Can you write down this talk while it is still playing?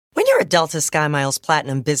a Delta SkyMiles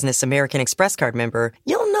Platinum Business American Express card member,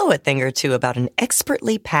 you'll know a thing or two about an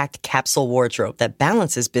expertly packed capsule wardrobe that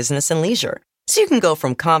balances business and leisure. So you can go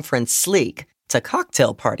from conference sleek to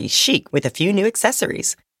cocktail party chic with a few new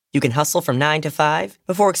accessories. You can hustle from 9 to 5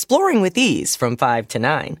 before exploring with ease from 5 to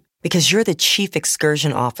 9. Because you're the chief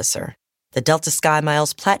excursion officer. The Delta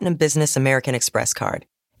SkyMiles Platinum Business American Express card.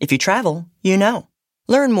 If you travel, you know.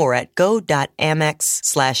 Learn more at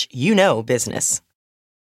go.amex/business.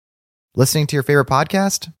 Listening to your favorite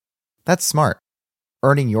podcast? That's smart.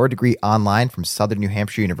 Earning your degree online from Southern New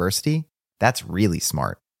Hampshire University? That's really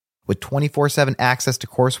smart. With 24/7 access to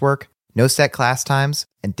coursework, no set class times,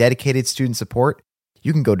 and dedicated student support,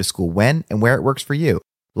 you can go to school when and where it works for you.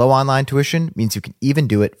 Low online tuition means you can even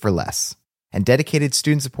do it for less. And dedicated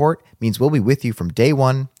student support means we'll be with you from day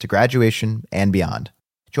one to graduation and beyond.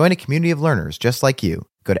 Join a community of learners just like you.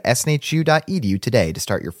 Go to snhu.edu today to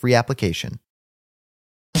start your free application.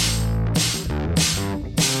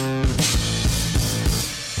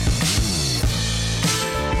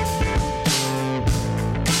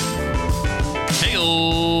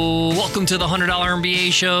 Welcome to the $100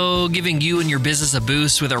 MBA show, giving you and your business a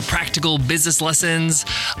boost with our practical business lessons.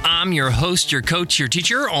 I'm your host, your coach, your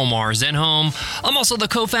teacher, Omar Zenhom. I'm also the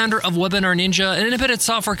co-founder of Webinar Ninja, an independent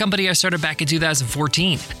software company I started back in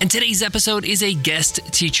 2014. And today's episode is a guest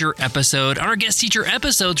teacher episode. On our guest teacher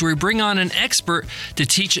episodes, we bring on an expert to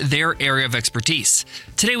teach their area of expertise.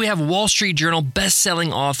 Today we have Wall Street Journal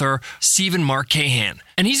best-selling author Stephen Mark Kahan.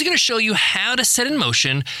 And he's going to show you how to set in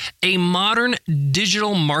motion a modern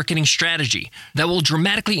digital marketing strategy that will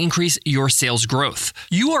dramatically increase your sales growth.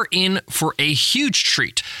 You are in for a huge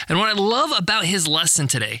treat. And what I love about his lesson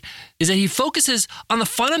today is that he focuses on the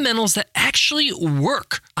fundamentals that actually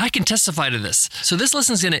work. I can testify to this. So this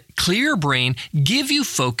lesson is going to clear your brain, give you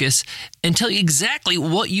focus, and tell you exactly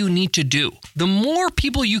what you need to do. The more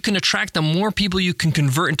people you can attract, the more people you can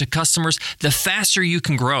convert into customers, the faster you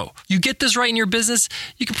can grow. You get this right in your business,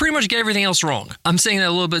 you can pretty much get everything else wrong. I'm saying that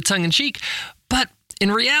a little bit tongue-in-cheek, but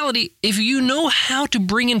in reality, if you know how to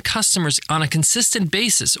bring in customers on a consistent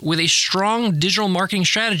basis with a strong digital marketing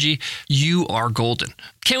strategy, you are golden.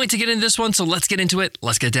 Can't wait to get into this one, so let's get into it.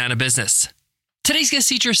 Let's get down to business. Today's guest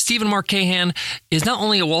teacher, Stephen Mark Kahan, is not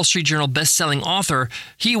only a Wall Street Journal best-selling author,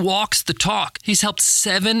 he walks the talk. He's helped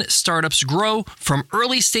 7 startups grow from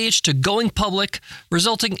early stage to going public,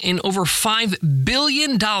 resulting in over $5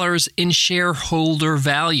 billion in shareholder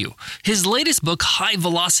value. His latest book, High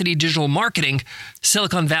Velocity Digital Marketing,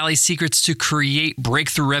 Silicon Valley's Secrets to Create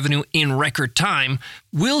Breakthrough Revenue in Record Time,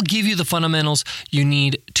 will give you the fundamentals you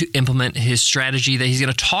need to implement his strategy that he's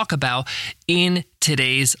going to talk about in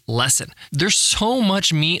today's lesson. There's so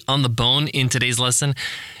much meat on the bone in today's lesson.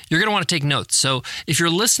 You're going to want to take notes. So if you're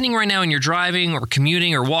listening right now and you're driving or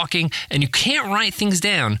commuting or walking and you can't write things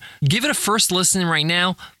down, give it a first listen right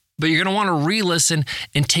now, but you're going to want to re-listen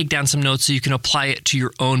and take down some notes so you can apply it to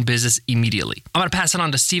your own business immediately. I'm going to pass it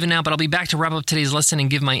on to Stephen now, but I'll be back to wrap up today's lesson and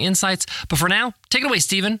give my insights. But for now, take it away,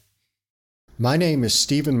 Stephen. My name is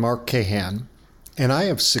Stephen Mark Kahan, and I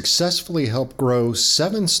have successfully helped grow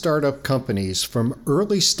 7 startup companies from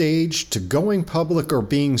early stage to going public or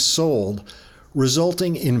being sold,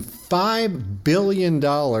 resulting in $5 billion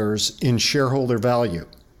in shareholder value.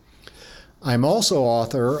 I'm also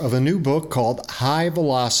author of a new book called High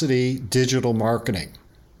Velocity Digital Marketing.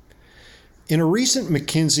 In a recent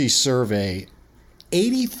McKinsey survey,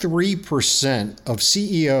 83% of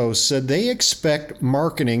CEOs said they expect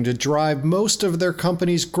marketing to drive most of their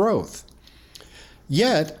company's growth.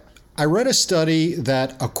 Yet, I read a study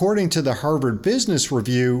that, according to the Harvard Business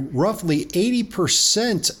Review, roughly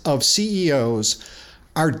 80% of CEOs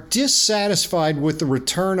are dissatisfied with the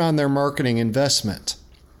return on their marketing investment.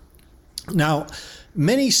 Now,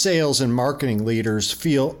 many sales and marketing leaders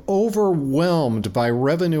feel overwhelmed by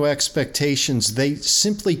revenue expectations they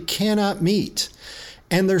simply cannot meet,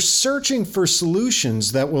 and they're searching for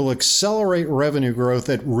solutions that will accelerate revenue growth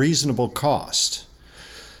at reasonable cost.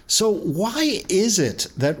 So why is it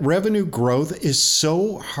that revenue growth is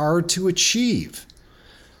so hard to achieve?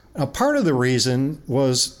 Now, part of the reason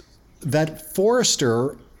was that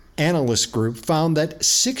Forrester Analyst Group found that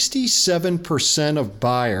 67% of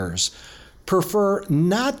buyers prefer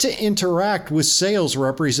not to interact with sales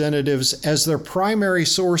representatives as their primary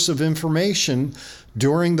source of information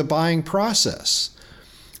during the buying process.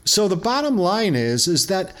 So the bottom line is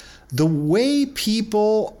that the way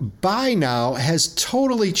people buy now has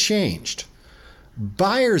totally changed.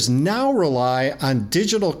 Buyers now rely on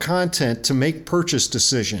digital content to make purchase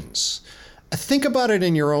decisions. Think about it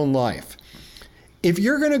in your own life. If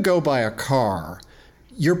you're going to go buy a car,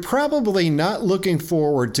 You're probably not looking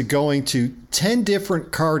forward to going to 10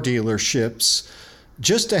 different car dealerships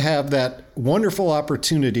just to have that wonderful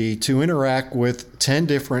opportunity to interact with 10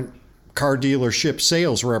 different car dealership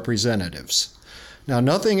sales representatives. Now,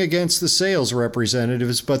 nothing against the sales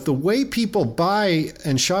representatives, but the way people buy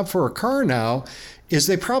and shop for a car now is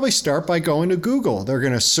they probably start by going to Google. They're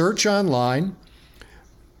going to search online.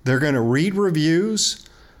 They're going to read reviews.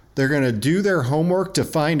 They're going to do their homework to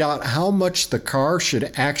find out how much the car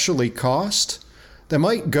should actually cost. They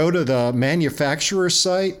might go to the manufacturer's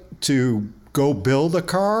site to go build a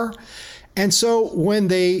car. And so when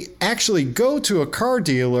they actually go to a car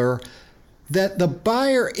dealer, that the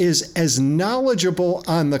buyer is as knowledgeable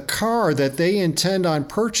on the car that they intend on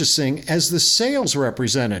purchasing as the sales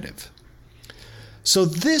representative. So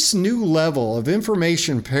this new level of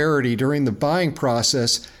information parity during the buying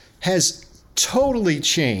process has totally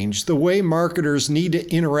changed the way marketers need to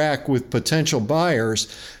interact with potential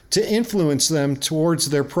buyers to influence them towards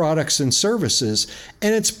their products and services.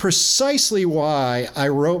 And it's precisely why I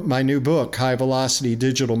wrote my new book, High Velocity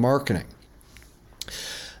Digital Marketing.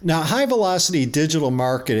 Now, High Velocity Digital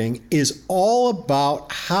Marketing is all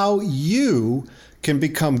about how you can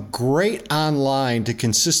become great online to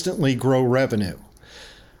consistently grow revenue.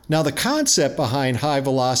 Now, the concept behind High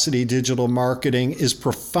Velocity Digital Marketing is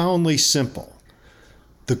profoundly simple.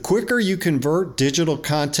 The quicker you convert digital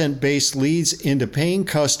content-based leads into paying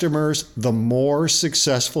customers, the more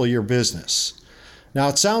successful your business. Now,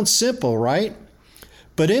 it sounds simple, right?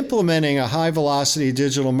 But implementing a high-velocity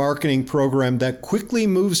digital marketing program that quickly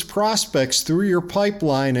moves prospects through your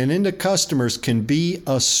pipeline and into customers can be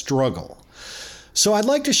a struggle. So I'd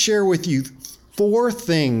like to share with you 4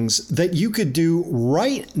 things that you could do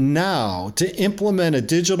right now to implement a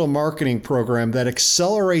digital marketing program that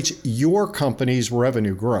accelerates your company's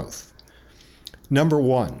revenue growth. Number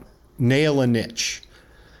 1, nail a niche.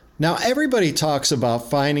 Now, everybody talks about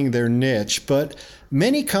finding their niche, but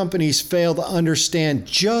many companies fail to understand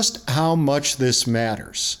just how much this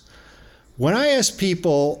matters. When I ask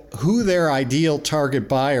people who their ideal target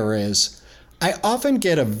buyer is, I often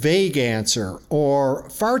get a vague answer or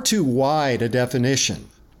far too wide a definition.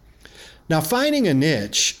 Now, finding a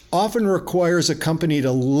niche often requires a company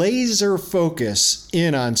to laser focus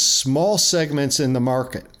in on small segments in the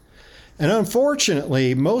market. And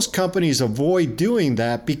unfortunately, most companies avoid doing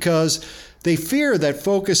that because they fear that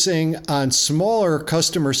focusing on smaller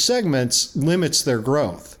customer segments limits their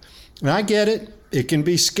growth. And I get it. It can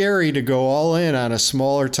be scary to go all in on a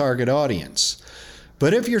smaller target audience.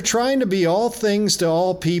 But if you're trying to be all things to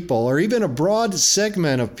all people, or even a broad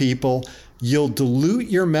segment of people, you'll dilute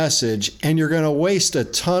your message and you're going to waste a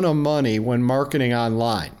ton of money when marketing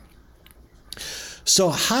online. So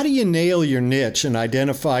how do you nail your niche and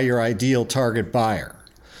identify your ideal target buyer?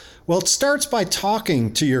 Well, it starts by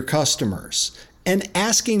talking to your customers and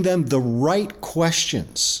asking them the right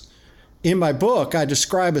questions. In my book, I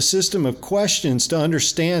describe a system of questions to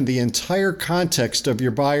understand the entire context of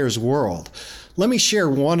your buyer's world. Let me share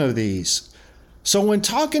one of these. So when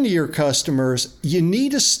talking to your customers, you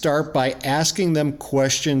need to start by asking them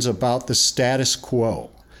questions about the status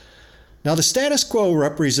quo. Now, the status quo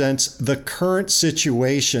represents the current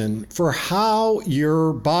situation for how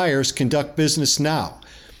your buyers conduct business now.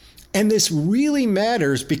 And this really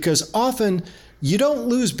matters because often you don't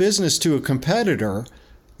lose business to a competitor,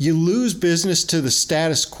 you lose business to the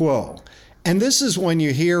status quo. And this is when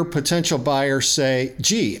you hear potential buyers say,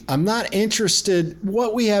 gee, I'm not interested.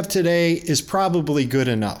 What we have today is probably good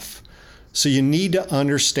enough. So you need to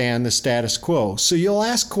understand the status quo. So you'll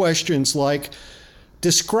ask questions like,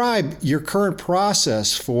 describe your current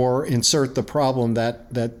process for insert the problem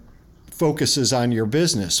that focuses on your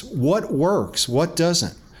business. What works? What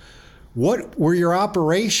doesn't? What were your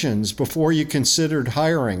operations before you considered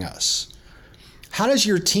hiring us? How does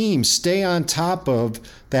your team stay on top of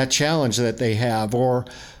that challenge that they have or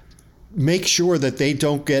make sure that they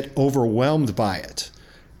don't get overwhelmed by it?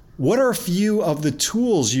 What are a few of the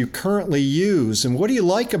tools you currently use and what do you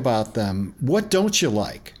like about them? What don't you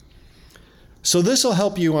like? So this will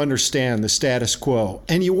help you understand the status quo.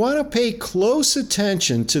 And you want to pay close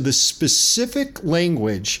attention to the specific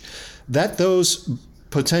language that those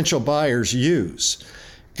potential buyers use.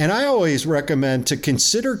 And I always recommend to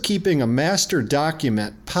consider keeping a master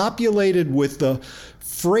document populated with the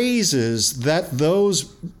phrases that those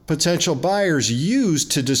potential buyers use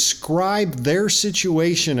to describe their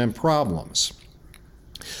situation and problems.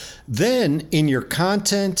 Then in your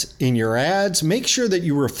content, in your ads, make sure that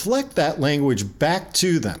you reflect that language back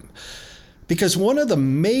to them. Because one of the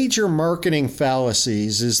major marketing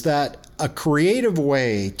fallacies is that a creative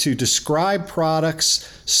way to describe products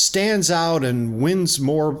stands out and wins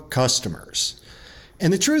more customers.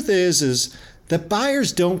 And the truth is that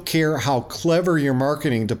buyers don't care how clever your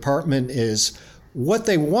marketing department is. What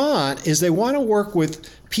they want is they want to work with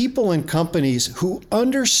people and companies who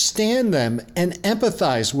understand them and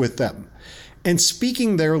empathize with them. And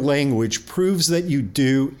speaking their language proves that you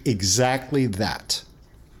do exactly that.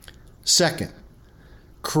 Second,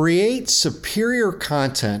 create superior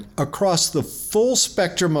content across the full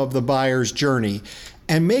spectrum of the buyer's journey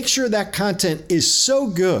and make sure that content is so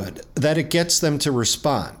good that it gets them to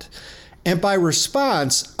respond. And by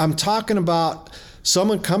response, I'm talking about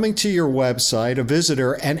someone coming to your website, a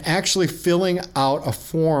visitor, and actually filling out a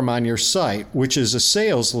form on your site, which is a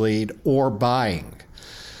sales lead or buying.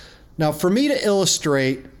 Now, for me to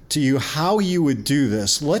illustrate to you how you would do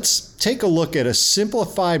this, let's take a look at a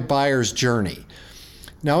simplified buyer's journey.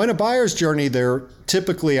 Now, in a buyer's journey, there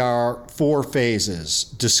typically are 4 phases: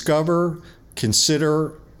 discover,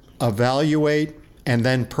 consider, evaluate, and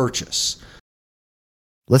then purchase.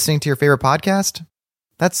 Listening to your favorite podcast?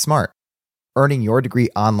 That's smart. Earning your degree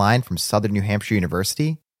online from Southern New Hampshire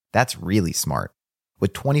University? That's really smart.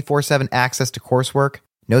 With 24/7 access to coursework,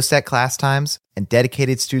 no set class times, and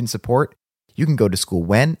dedicated student support, you can go to school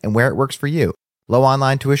when and where it works for you. Low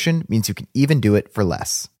online tuition means you can even do it for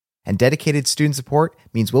less. And dedicated student support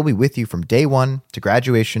means we'll be with you from day one to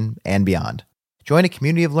graduation and beyond. Join a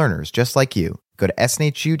community of learners just like you. Go to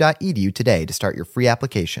snhu.edu today to start your free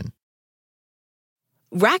application.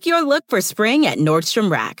 Rack your look for spring at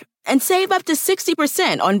Nordstrom Rack and save up to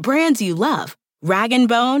 60% on brands you love. Rag &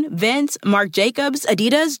 Bone, Vince, Marc Jacobs,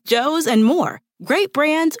 Adidas, Joe's, and more. Great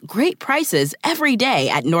brands, great prices every day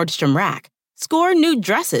at Nordstrom Rack. Score new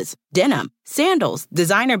dresses, denim, sandals,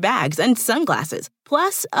 designer bags, and sunglasses,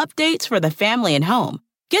 plus updates for the family and home.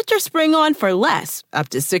 Get your spring on for less, up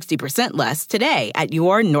to 60% less, today at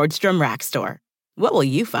your Nordstrom Rack store. What will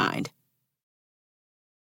you find?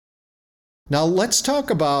 Now let's talk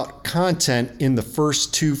about content in the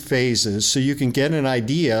first 2 phases so you can get an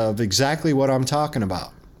idea of exactly what I'm talking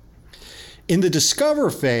about. In the discover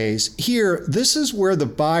phase, here, this is where the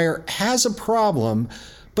buyer has a problem,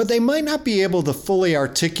 but they might not be able to fully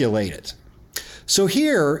articulate it. So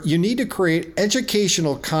here, you need to create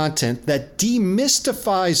educational content that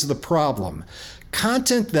demystifies the problem,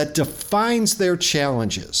 content that defines their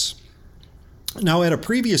challenges. Now, at a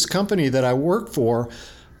previous company that I worked for,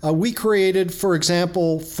 we created, for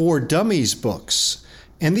example, For Dummies books,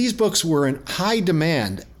 and these books were in high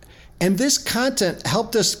demand. And this content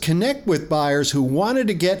helped us connect with buyers who wanted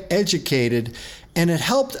to get educated, and it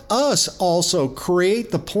helped us also create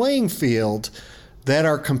the playing field that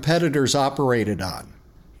our competitors operated on.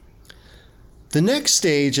 The next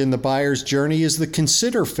stage in the buyer's journey is the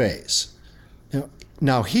consider phase.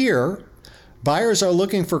 Now here, buyers are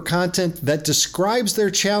looking for content that describes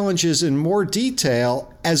their challenges in more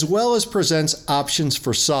detail, as well as presents options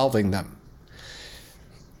for solving them.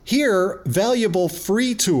 Here, valuable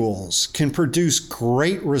free tools can produce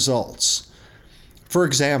great results. For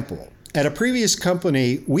example, at a previous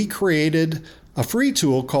company, we created a free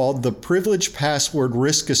tool called the Privilege Password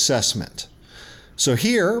Risk Assessment. So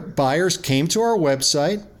here, buyers came to our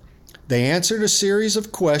website, they answered a series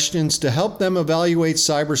of questions to help them evaluate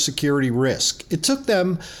cybersecurity risk. It took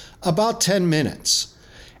them about 10 minutes.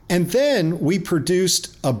 And then we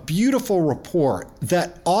produced a beautiful report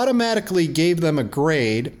that automatically gave them a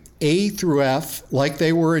grade, A through F, like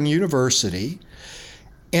they were in university.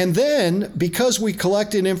 And then, because we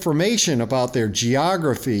collected information about their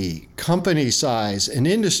geography, company size, and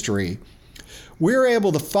industry, we were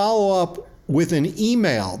able to follow up with an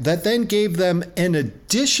email that then gave them an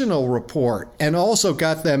additional report and also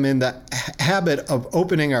got them in the habit of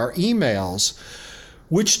opening our emails,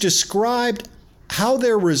 which described how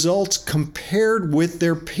their results compared with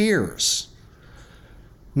their peers.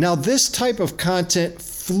 Now, this type of content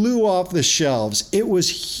flew off the shelves. It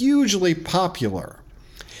was hugely popular.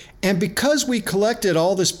 And because we collected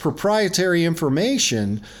all this proprietary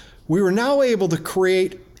information, we were now able to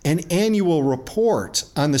create an annual report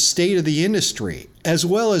on the state of the industry, as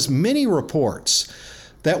well as mini reports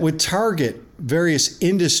that would target various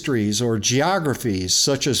industries or geographies,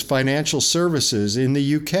 such as financial services in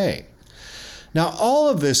the UK. Now, all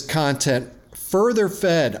of this content further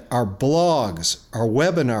fed our blogs, our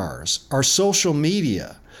webinars, our social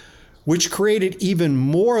media, which created even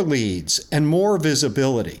more leads and more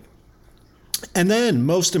visibility. And then,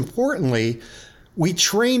 most importantly, we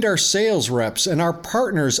trained our sales reps and our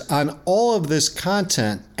partners on all of this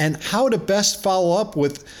content and how to best follow up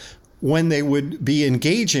with when they would be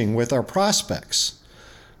engaging with our prospects.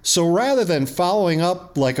 So rather than following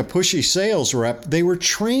up like a pushy sales rep, they were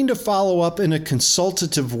trained to follow up in a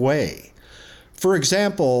consultative way. For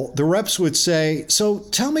example, the reps would say, "So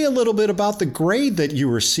tell me a little bit about the grade that you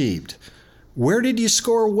received. Where did you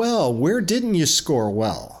score well? Where didn't you score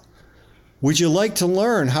well? Would you like to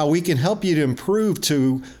learn how we can help you to improve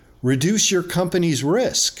to reduce your company's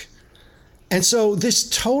risk?" And so this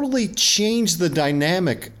totally changed the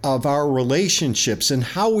dynamic of our relationships and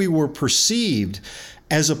how we were perceived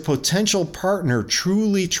as a potential partner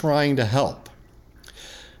truly trying to help.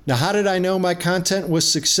 Now, how did I know my content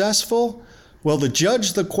was successful? Well, to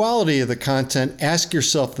judge the quality of the content, ask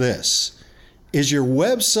yourself this: is your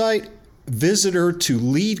website visitor to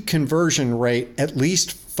lead conversion rate at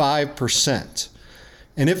least 5%?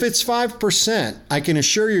 And if it's 5%, I can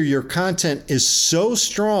assure you your content is so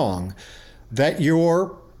strong that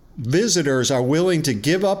your visitors are willing to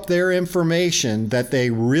give up their information that they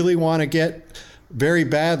really want to get very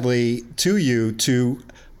badly to you to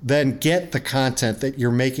then get the content that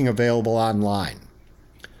you're making available online.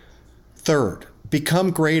 Third,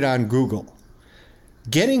 become great on Google.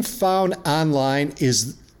 Getting found online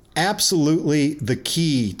is absolutely the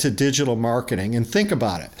key to digital marketing. And think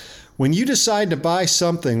about it. When you decide to buy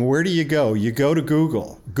something, where do you go? You go to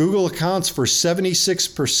Google. Google accounts for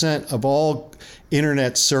 76% of all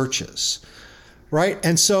internet searches, right?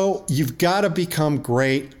 And so you've got to become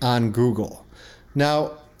great on Google.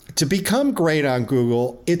 Now, to become great on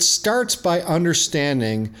Google, it starts by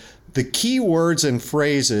understanding the keywords and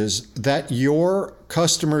phrases that your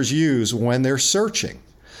customers use when they're searching.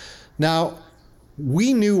 Now,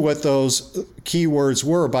 we knew what those keywords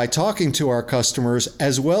were by talking to our customers,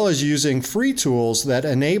 as well as using free tools that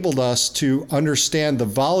enabled us to understand the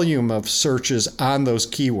volume of searches on those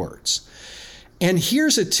keywords. And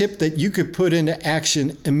here's a tip that you could put into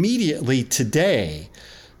action immediately today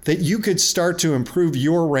that you could start to improve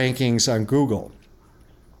your rankings on Google.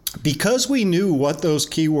 Because we knew what those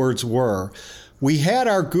keywords were, we had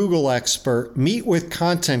our Google expert meet with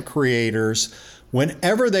content creators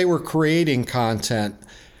whenever they were creating content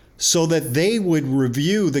so that they would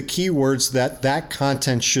review the keywords that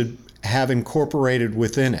content should have incorporated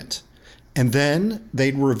within it. And then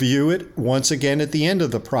they'd review it once again at the end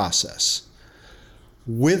of the process.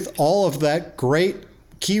 With all of that great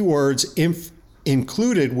keywords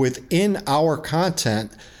included within our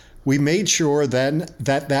content, we made sure then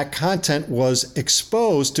that content was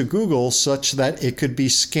exposed to Google such that it could be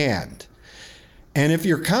scanned. And if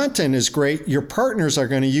your content is great, your partners are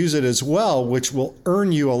going to use it as well, which will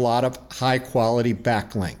earn you a lot of high quality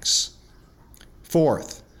backlinks.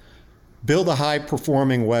 Fourth, build a high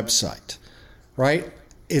performing website, right?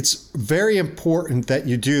 It's very important that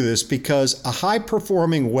you do this because a high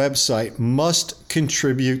performing website must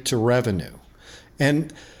contribute to revenue.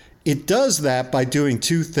 And it does that by doing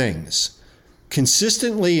two things: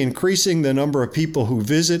 consistently increasing the number of people who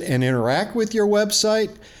visit and interact with your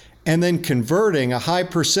website, and then converting a high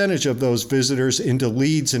percentage of those visitors into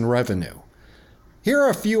leads and revenue. Here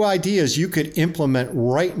are a few ideas you could implement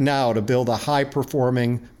right now to build a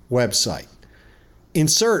high-performing website.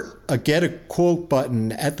 Insert a Get a Quote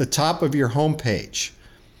button at the top of your homepage.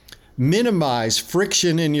 Minimize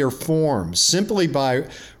friction in your forms simply by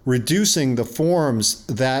reducing the forms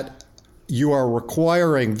that you are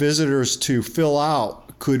requiring visitors to fill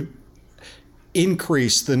out. Could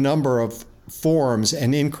increase the number of forms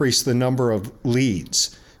and increase the number of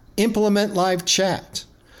leads. Implement live chat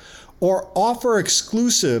or offer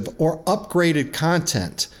exclusive or upgraded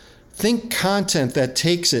content. Think content that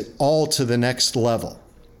takes it all to the next level.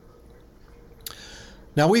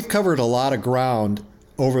 Now, we've covered a lot of ground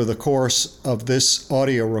over the course of this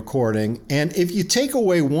audio recording, and if you take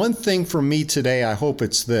away one thing from me today, I hope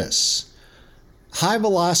it's this: high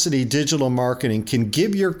velocity digital marketing can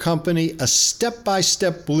give your company a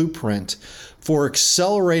step-by-step blueprint for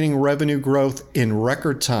accelerating revenue growth in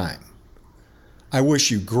record time. I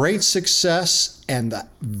wish you great success and the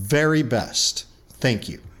very best. Thank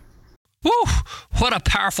you. Woo! What a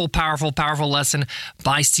powerful, powerful, powerful lesson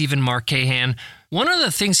by Stephen Mark Kahan. One of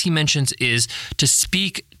the things he mentions is to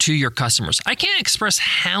speak to your customers. I can't express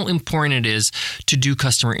how important it is to do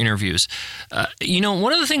customer interviews.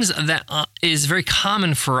 One of the things that is very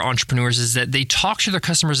common for entrepreneurs is that they talk to their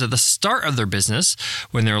customers at the start of their business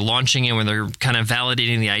when they're launching it, when they're kind of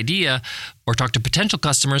validating the idea, or talk to potential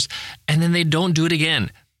customers, and then they don't do it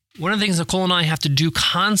again. One of the things Nicole and I have to do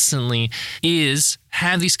constantly is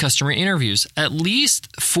have these customer interviews, at least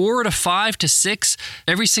 4 to 5 to 6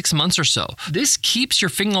 every 6 months or so. This keeps your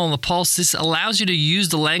finger on the pulse. This allows you to use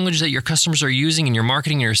the language that your customers are using in your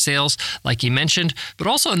marketing and your sales, like you mentioned, but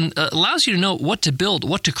also allows you to know what to build,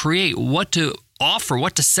 what to create, what to offer,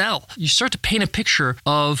 what to sell. You start to paint a picture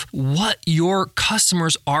of what your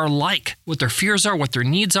customers are like, what their fears are, what their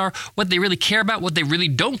needs are, what they really care about, what they really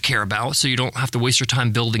don't care about, so you don't have to waste your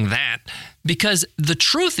time building that. Because the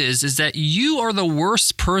truth is that you are the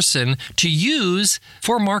worst person to use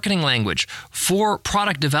for marketing language, for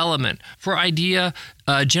product development, for idea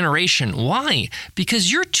generation. Why?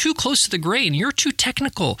 Because you're too close to the grain. You're too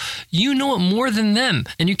technical. You know it more than them.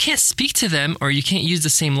 And you can't speak to them, or you can't use the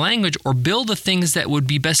same language or build the things that would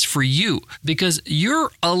be best for you, because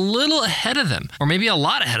you're a little ahead of them, or maybe a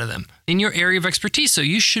lot ahead of them in your area of expertise. So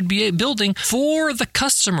you should be building for the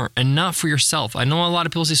customer and not for yourself. I know a lot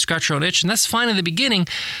of people say scratch your own itch, and that's fine in the beginning,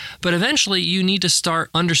 but eventually you need to start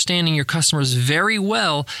understanding your customers very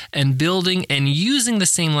well and building and using the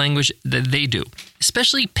same language that they do,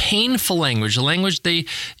 especially painful language, the language they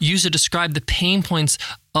use to describe the pain points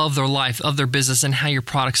of their life, of their business, and how your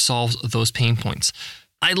product solves those pain points.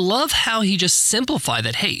 I love how he just simplified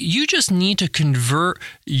that. Hey, you just need to convert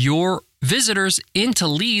your visitors into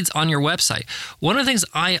leads on your website. One of the things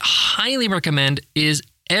I highly recommend is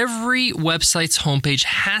every website's homepage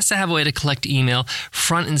has to have a way to collect email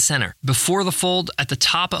front and center, before the fold, at the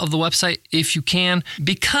top of the website if you can,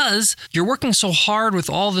 because you're working so hard with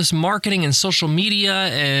all this marketing and social media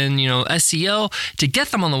and SEO to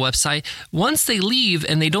get them on the website. Once they leave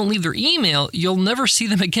and they don't leave their email, you'll never see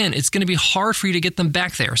them again. It's going to be hard for you to get them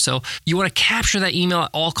back there. So you want to capture that email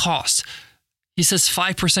at all costs. He says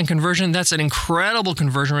 5% conversion. That's an incredible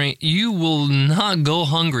conversion rate. You will not go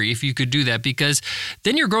hungry if you could do that, because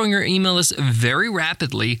then you're growing your email list very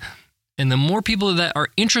rapidly. And the more people that are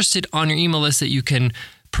interested on your email list that you can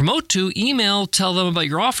promote to, email, tell them about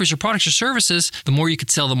your offers, your products, your services, the more you could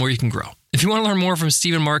sell, the more you can grow. If you want to learn more from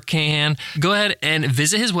Stephen Mark Kahan, go ahead and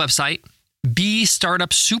visit his website,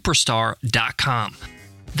 bestartupsuperstar.com.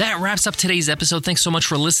 That wraps up today's episode. Thanks so much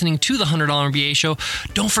for listening to the $100 MBA Show.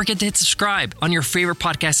 Don't forget to hit subscribe on your favorite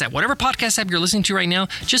podcast app. Whatever podcast app you're listening to right now,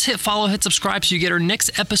 just hit follow, hit subscribe, so you get our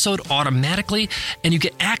next episode automatically, and you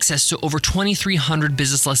get access to over 2,300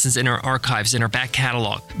 business lessons in our archives, in our back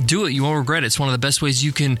catalog. Do it. You won't regret it. It's one of the best ways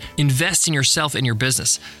you can invest in yourself and your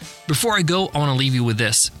business. Before I go, I want to leave you with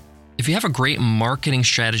this. If you have a great marketing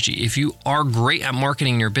strategy, if you are great at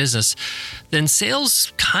marketing your business, then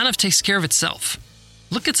sales kind of takes care of itself.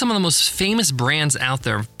 Look at some of the most famous brands out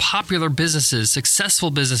there, popular businesses,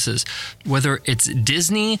 successful businesses, whether it's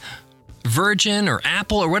Disney, Virgin, or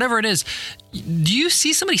Apple, or whatever it is. Do you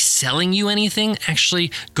see somebody selling you anything,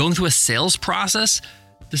 actually going through a sales process?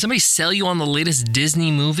 Does somebody sell you on the latest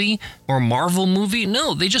Disney movie or Marvel movie?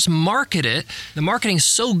 No, they just market it. The marketing's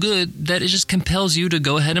so good that it just compels you to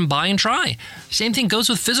go ahead and buy and try. Same thing goes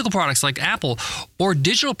with physical products like Apple, or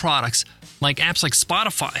digital products like apps like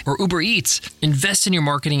Spotify or Uber Eats. Invest in your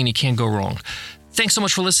marketing and you can't go wrong. Thanks so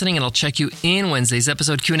much for listening, and I'll check you in Wednesday's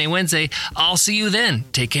episode, Q&A Wednesday. I'll see you then.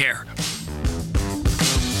 Take care.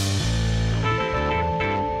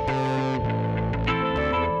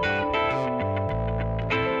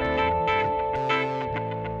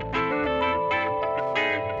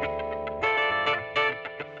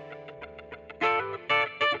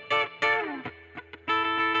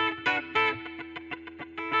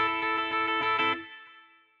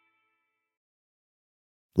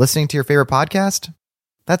 Listening to your favorite podcast?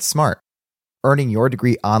 That's smart. Earning your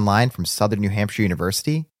degree online from Southern New Hampshire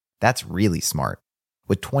University? That's really smart.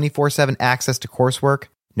 With 24/7 access to coursework,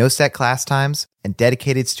 no set class times, and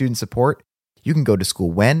dedicated student support, you can go to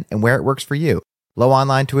school when and where it works for you. Low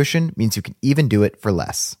online tuition means you can even do it for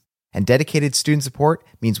less. And dedicated student support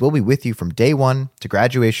means we'll be with you from day one to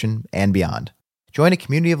graduation and beyond. Join a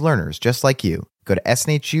community of learners just like you. Go to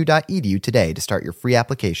snhu.edu today to start your free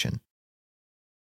application.